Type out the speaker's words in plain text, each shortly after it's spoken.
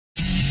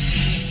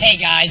Hey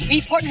guys,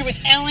 we partnered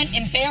with Ellen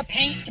and Bear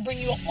Paint to bring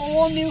you an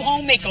all-new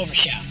home makeover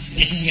show.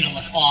 This is gonna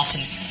look awesome.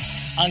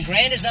 On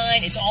Grand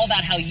Design, it's all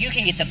about how you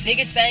can get the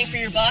biggest bang for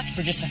your buck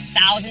for just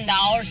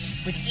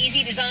 $1,000 with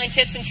easy design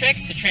tips and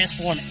tricks to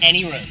transform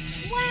any room.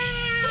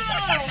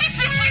 Wow!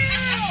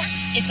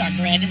 It's our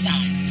Grand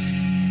Design.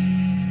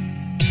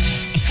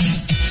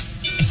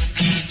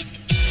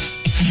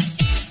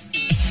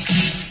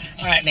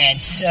 Alright man,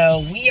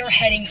 so we are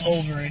heading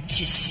over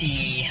to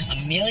see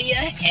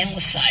Amelia and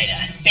Lasaida.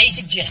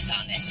 Basic gist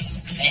on this.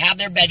 They have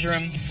their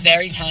bedroom,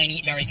 very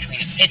tiny, very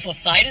cramped. It's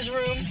Lasaida's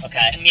room.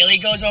 Okay. Amelia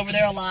goes over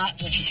there a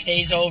lot. When she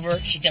stays over,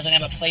 she doesn't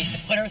have a place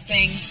to put her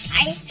things.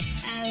 Hi,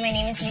 my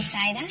name is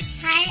Lasaida.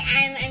 Hi,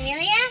 I'm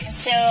Amelia.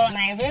 So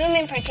my room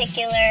in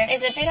particular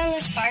is a bit on the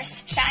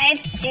sparse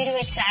side due to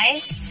its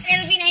size.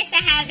 It would be nice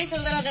to have just a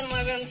little bit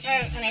more room for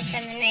when I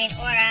spend the night,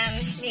 or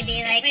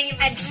maybe like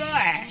a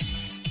drawer.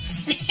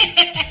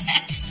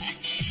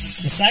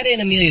 Lasaida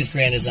and Amelia's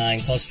Grand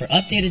Design calls for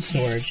updated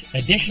storage,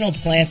 additional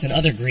plants and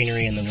other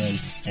greenery in the room,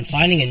 and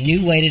finding a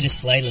new way to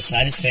display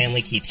Lasaida's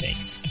family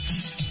keepsakes.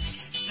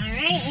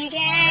 Alright, you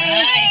guys.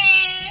 Alright,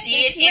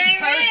 see it in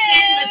person.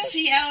 Room. Let's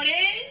see how it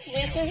is.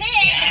 This is it.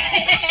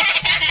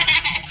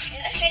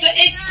 So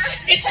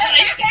it's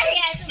like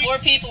 4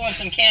 people and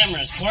some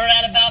cameras. We're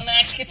at about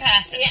max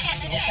capacity.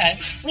 Yeah. Okay.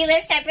 We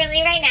live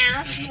separately right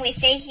now. We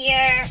stay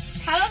here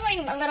probably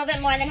a little bit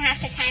more than half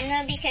the time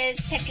though, because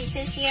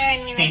Pepita's here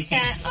and we like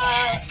to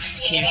all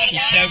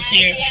She's so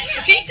cute.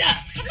 Pepita!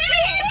 Come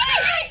on!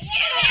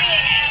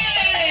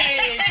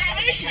 Hey,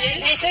 there she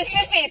is. This is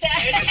Pepita.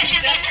 There's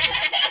Pepita.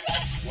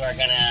 We're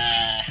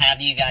gonna have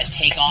you guys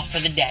take off for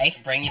the day,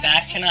 bring you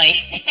back tonight,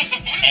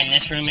 and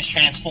this room is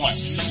transformed.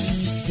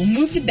 We'll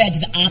move the bed to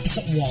the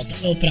opposite wall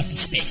to open up the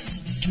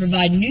space. To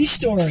provide new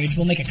storage,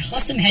 we'll make a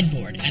custom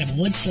headboard out of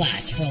wood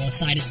slats for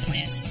Lasaida's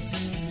plants.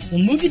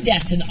 We'll move the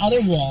desk to the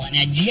other wall and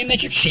add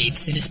geometric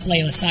shapes to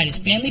display Lasaida's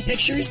family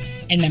pictures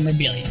and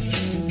memorabilia.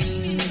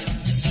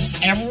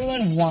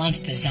 Everyone wants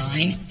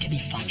design to be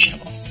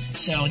functional.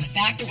 So the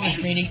fact that we're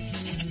creating...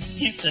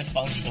 You said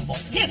functionable.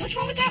 Yeah, what's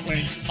wrong with that word?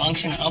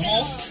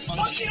 Functionable?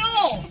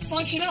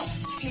 Functional!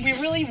 We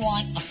really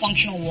want a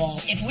functional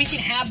wall. If we can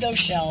have those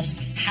shelves,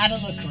 have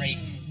it look great,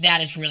 that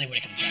is really what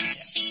it comes down to.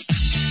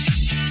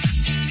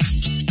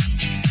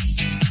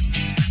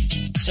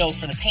 So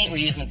for the paint,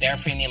 we're using the Behr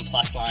Premium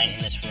Plus line in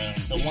this room.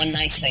 The one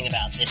nice thing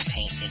about this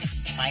paint is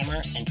it's primer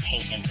and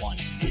paint in one.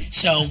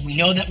 So we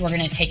know that we're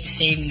going to take the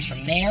savings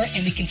from there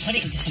and we can put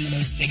it into some of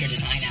those bigger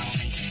design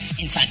elements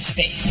inside the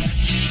space.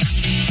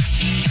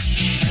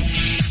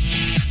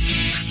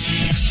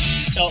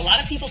 So a lot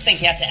of people think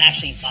you have to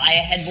actually buy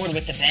a headboard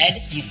with the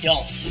bed. You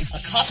don't.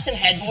 A custom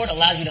headboard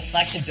allows you the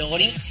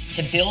flexibility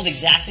to build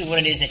exactly what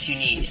it is that you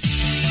need.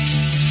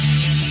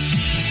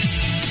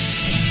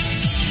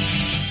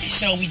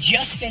 So we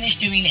just finished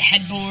doing the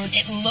headboard.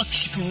 It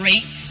looks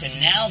great. So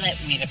now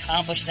that we've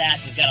accomplished that,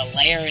 we've got to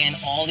layer in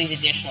all these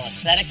additional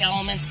aesthetic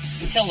elements,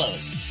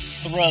 pillows,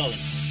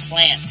 throws,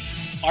 plants,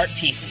 art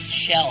pieces,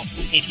 shelves.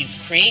 If you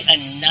create a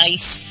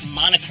nice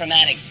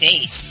monochromatic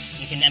base,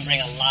 you can then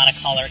bring a lot of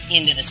color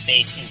into the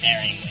space in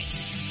varying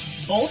ways.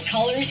 Bold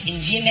colors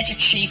and geometric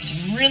shapes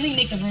really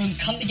make the room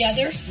come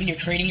together when you're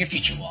creating your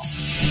future wall.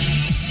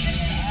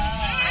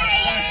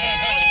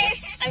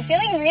 I'm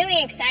feeling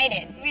really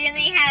excited.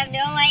 Really have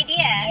no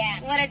idea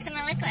what it's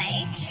gonna look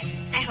like.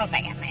 I hope I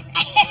got my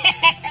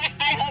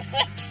I hope so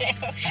too.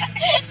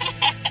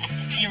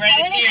 You ready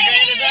to see your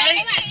Grand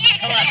Design?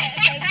 Come on.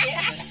 Thank you.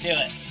 Let's do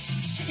it.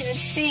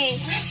 Let's see.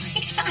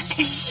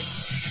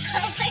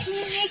 Oh my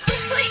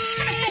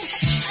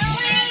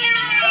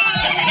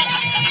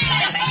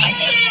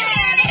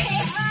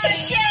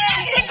god.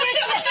 Oh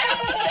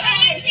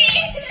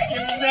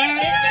my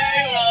god.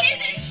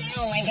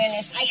 Oh my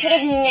goodness, I could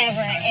have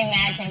never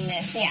imagined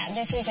this. Yeah,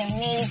 this is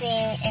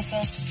amazing. It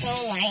feels so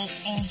light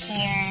in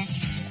here.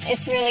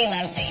 It's really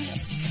lovely.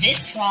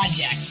 This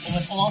project,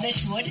 with all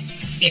this wood,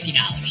 $50.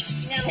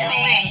 No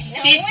way.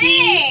 No way.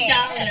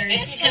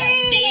 $50 to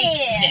make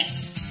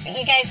this.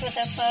 You guys with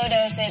the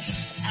photos,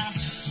 it's...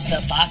 The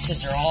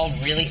boxes are all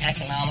really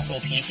economical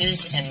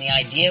pieces, and the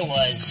idea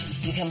was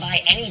you can buy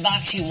any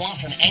box you want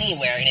from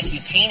anywhere, and if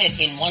you paint it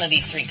in one of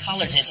these 3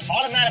 colors, it's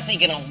automatically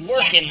going to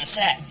work in the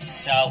set.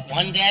 So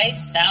one day,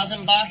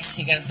 $1,000 bucks,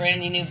 you got a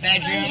brand new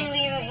bedroom.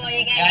 Unbelievable,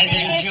 you guys. Guys,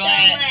 enjoy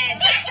it.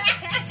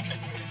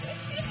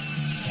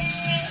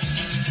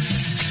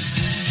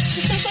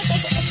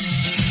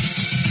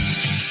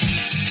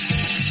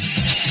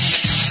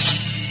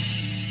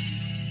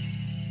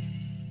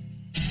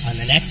 On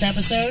the next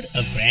episode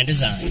of Grand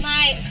Design.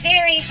 My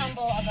very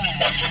humble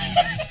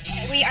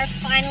abode. We are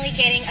finally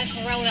getting a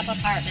grown-up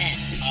apartment.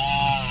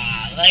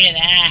 Ah, look at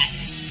that.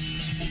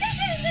 This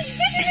is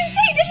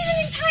insane. This is an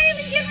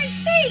entirely different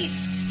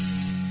space.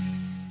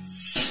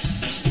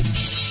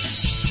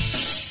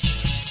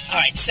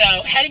 Alright, so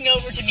heading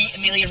over to meet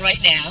Amelia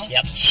right now.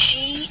 Yep.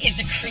 She is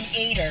the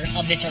creator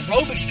of this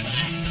aerobics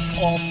class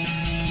called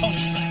Pony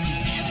Sweat.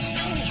 How's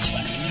Pony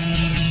Sweat?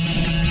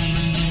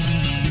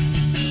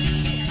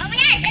 Oh my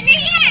gosh, and they're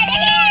here!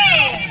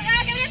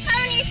 Welcome to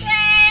Pony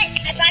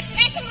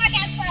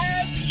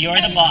You're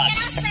the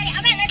boss. All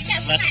right, let's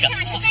go. Let's go.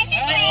 Come on, right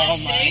this way. Oh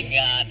my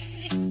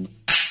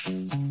God.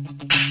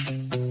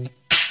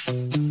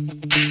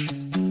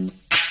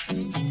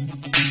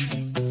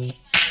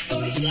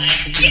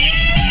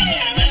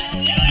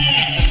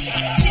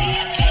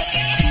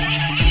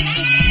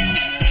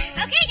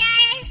 Okay,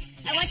 guys.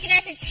 I want you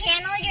guys to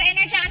channel your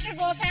inner John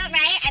Travolta,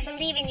 right? I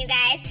believe in you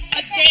guys.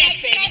 Let's dance,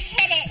 baby. Let's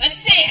hit it. Let's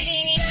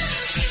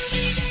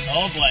dance.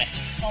 Oh boy.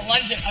 Oh,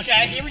 lunge it.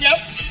 Okay, here we go.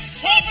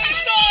 Pull for the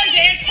stars,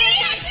 Ant. Pull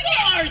for the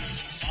stars.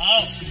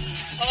 Oh.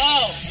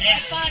 Oh, Yeah.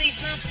 my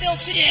body's not built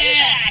to do Yeah.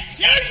 that.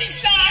 Jersey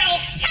style.